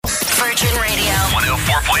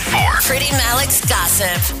Pretty Malik's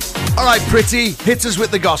gossip. All right, Pretty, hit us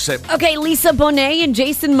with the gossip. Okay, Lisa Bonet and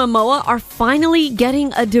Jason Momoa are finally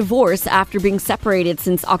getting a divorce after being separated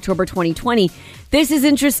since October 2020. This is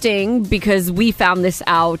interesting because we found this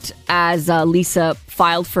out as Lisa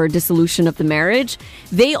filed for a dissolution of the marriage.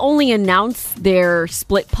 They only announced their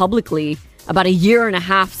split publicly about a year and a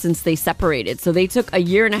half since they separated. So they took a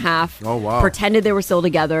year and a half, pretended they were still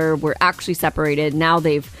together, were actually separated. Now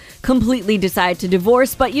they've completely decided to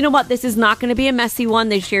divorce. But you know what? This is not going to be a messy one.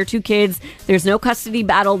 They share 2 kids. There's no custody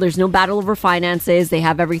battle. There's no battle over finances. They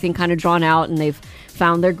have everything kind of drawn out and they've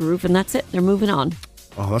found their groove and that's it. They're moving on.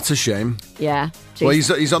 Oh, that's a shame. Yeah. Jason.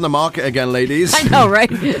 Well, he's on the market again, ladies. I know,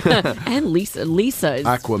 right? And Lisa is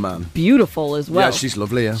Aquaman. Beautiful as well. Yeah, she's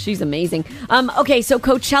lovely, yeah. She's amazing. Okay, so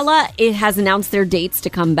Coachella, it has announced their dates to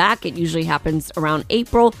come back. It usually happens around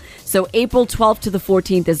April. So April 12th to the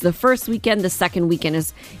 14th is the first weekend. The second weekend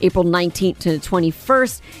is April 19th to the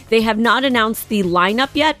 21st. They have not announced the lineup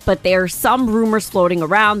yet, but there are some rumors floating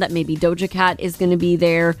around that maybe Doja Cat is going to be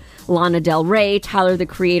there, Lana Del Rey, Tyler, the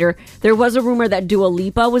Creator. There was a rumor that Dua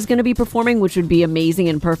Lipa was going to be performing, which would be amazing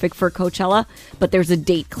and perfect for Coachella, but there's a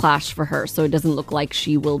date clash for her, so it doesn't look like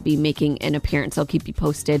she will be making an appearance. I'll keep you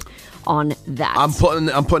posted on that. I'm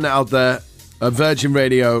putting it out there. A Virgin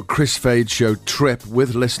Radio Chris Fade show trip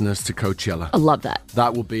with listeners to Coachella. I love that.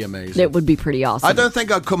 That would be amazing. It would be pretty awesome. I don't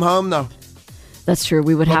think I'd come home though. That's true.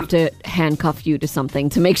 We would have to handcuff you to something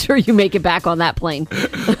to make sure you make it back on that plane.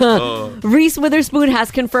 Reese Witherspoon has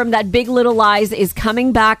confirmed that Big Little Lies is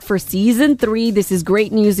coming back for season 3. This is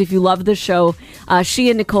great news if you love the show. She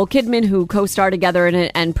and Nicole Kidman, who co-star together in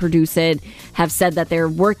it and produce it, have said that they're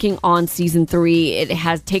working on season 3. It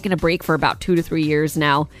has taken a break for about 2 to 3 years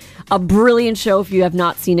now. A brilliant show. If you have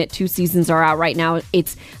not seen it, 2 seasons are out right now.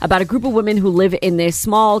 It's about a group of women who live in this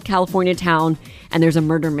small California town, and there's a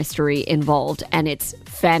murder mystery involved, and it's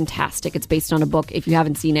fantastic. It's based on a book. If you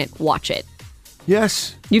haven't seen it, watch it.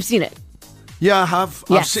 Yes. You've seen it? Yeah, I have.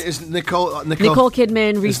 Yes. I've seen, it's Nicole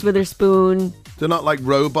Kidman, Reese Witherspoon. They're not like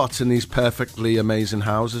robots in these perfectly amazing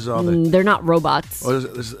houses, are they? They're not robots. Or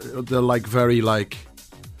they're like very like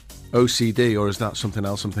OCD, or is that something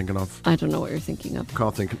else I'm thinking of? I don't know what you're thinking of.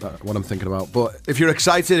 Can't think of what I'm thinking about. But if you're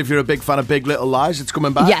excited, if you're a big fan of Big Little Lies, it's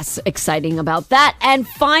coming back. Yes, exciting about that. And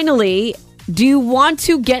finally, do you want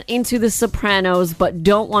to get into The Sopranos but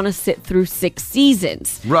don't want to sit through 6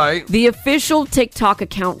 seasons? Right. The official TikTok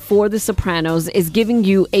account for The Sopranos is giving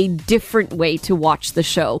you a different way to watch the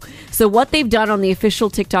show. So what they've done on the official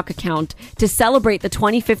TikTok account to celebrate the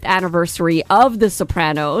 25th anniversary of The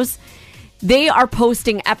Sopranos, they are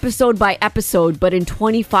posting episode by episode, but in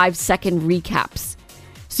 25-second recaps.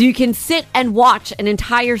 So you can sit and watch an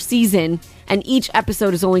entire season, and each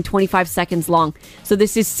episode is only 25 seconds long. So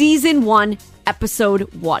this is season 1,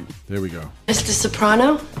 episode 1. There we go. Mr.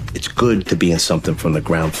 Soprano? It's good to be in something from the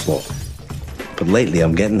ground floor. But lately,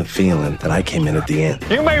 I'm getting the feeling that I came in at the end.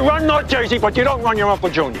 You may run North Jersey, but you don't run your Uncle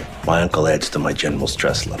Junior. My uncle adds to my general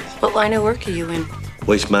stress level. What line of work are you in?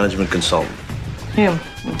 Waste management consultant. Him,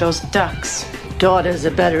 with those ducks. Daughters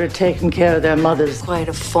are better at taking care of their mothers. Quite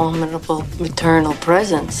a formidable maternal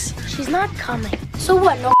presence. She's not coming. So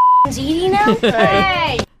what, no eating now?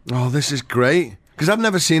 Hey! Oh, this is great. Because I've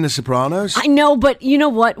never seen The Sopranos. I know, but you know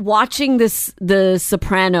what? Watching The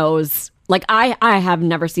Sopranos, like I have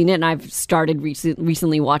never seen it, and I've started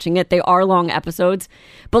recently watching it. They are long episodes,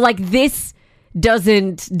 but like this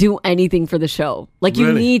doesn't do anything for the show. Like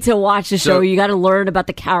you need to watch the show. You got to learn about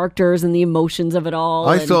the characters and the emotions of it all.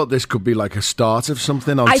 I thought this could be like a start of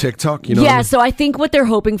something on TikTok. You know? Yeah, so I think what they're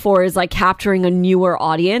hoping for is like capturing a newer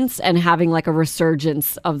audience and having like a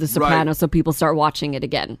resurgence of The Sopranos, so people start watching it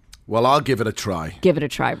again. Well, I'll give it a try. Give it a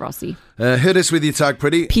try, Rossi. Hit us with your tag,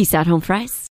 Pretty. Peace out, home fries.